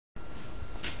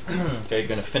Okay,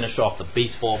 going to finish off the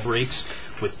baseball breaks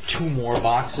with 2 more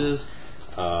boxes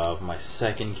of my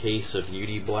second case of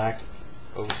UD Black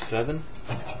 07.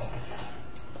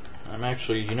 I'm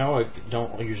actually, I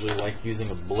don't usually like using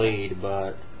a blade,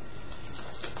 but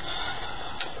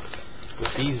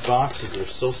with these boxes, they're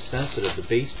so sensitive. The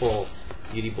baseball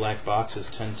UD Black boxes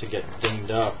tend to get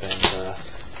dinged up, and I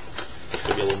have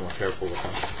to be a little more careful with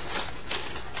them.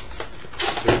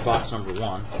 Here's box number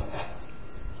 1.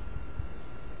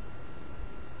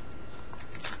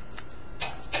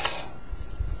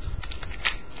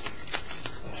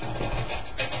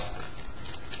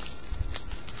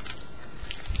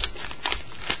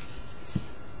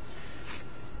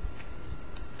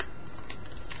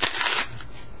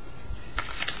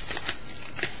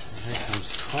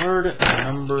 Card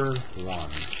number 1.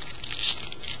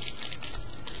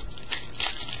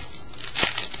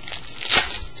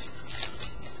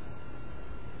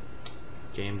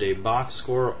 Game Day Box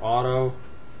Score Auto.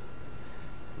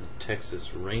 The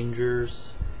Texas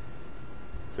Rangers.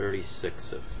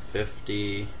 36 of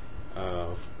 50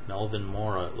 of Melvin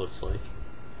Mora, it looks like.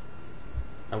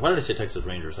 Why did I say Texas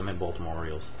Rangers? I meant Baltimore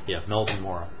Orioles. Yeah, Melvin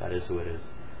Mora. That is who it is.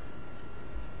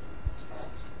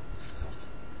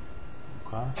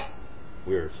 Okay.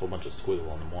 Weird, it's a whole bunch of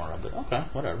squiggle on the Mora, but okay,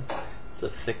 whatever. It's a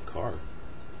thick card.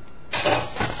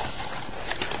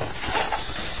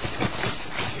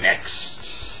 Next.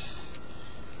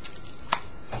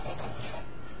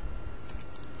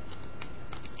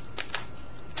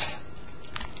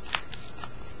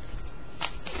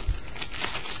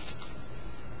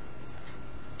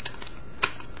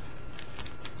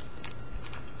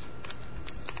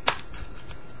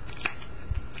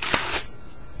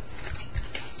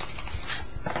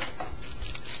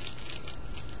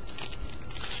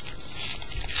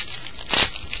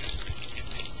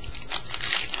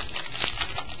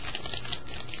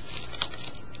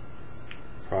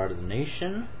 Pride of the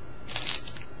Nation.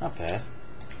 Not bad.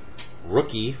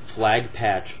 Rookie Flag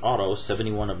Patch Auto,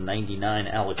 71 of 99,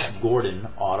 Alex Gordon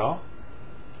Auto.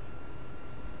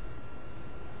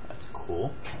 That's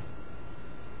cool.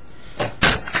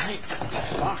 Alright,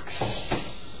 next box.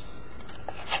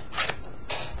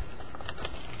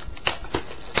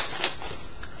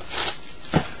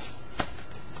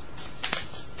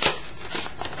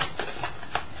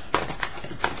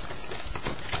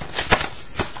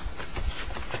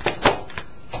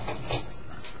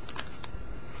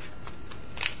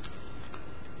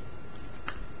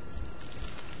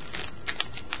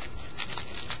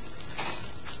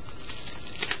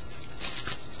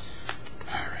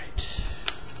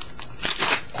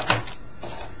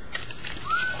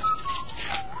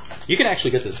 You can actually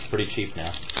get this pretty cheap now.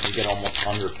 You get almost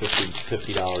under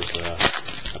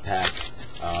 $50 a pack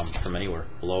from anywhere.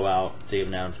 Blowout, Dave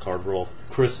Now's Card Roll.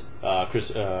 Chris at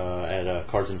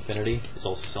Cards Infinity is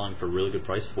also selling for a really good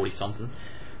price, 40-something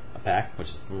a pack,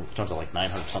 which turns out like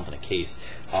 900 something a case.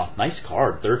 Nice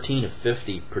card, 13 of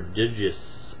 50,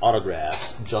 prodigious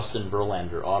autographs. Justin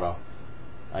Verlander auto.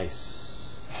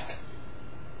 Nice.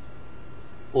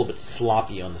 A little bit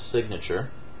sloppy on the signature.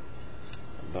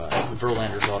 But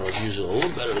Verlander's auto is usually a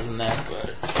little better than that, but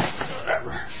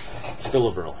whatever. Still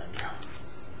a Verlander.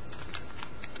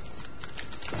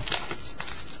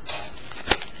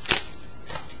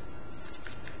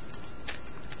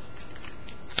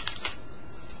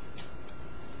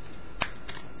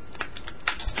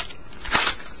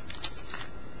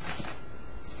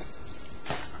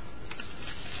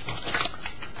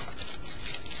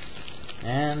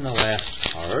 And the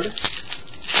last card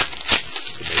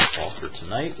for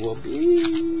tonight will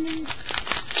be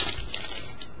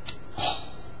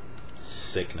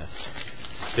sickness.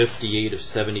 58 of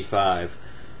 75.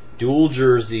 Dual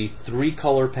jersey,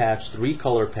 3-color patch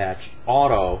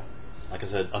auto, like I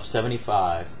said, of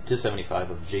 75 to 75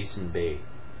 of Jason Bay.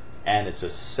 And it's a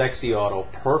sexy auto,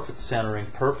 perfect centering,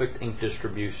 perfect ink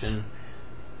distribution,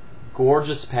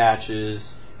 gorgeous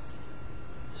patches,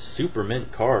 super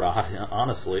mint card,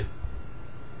 honestly.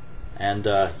 And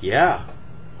yeah.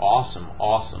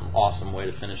 Awesome way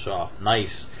to finish off.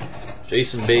 Nice.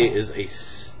 Jason Bay is a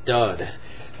stud.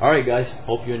 Alright guys,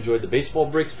 hope you enjoyed the baseball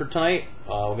breaks for tonight.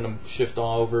 We're going to shift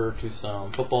on over to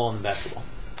some football and basketball.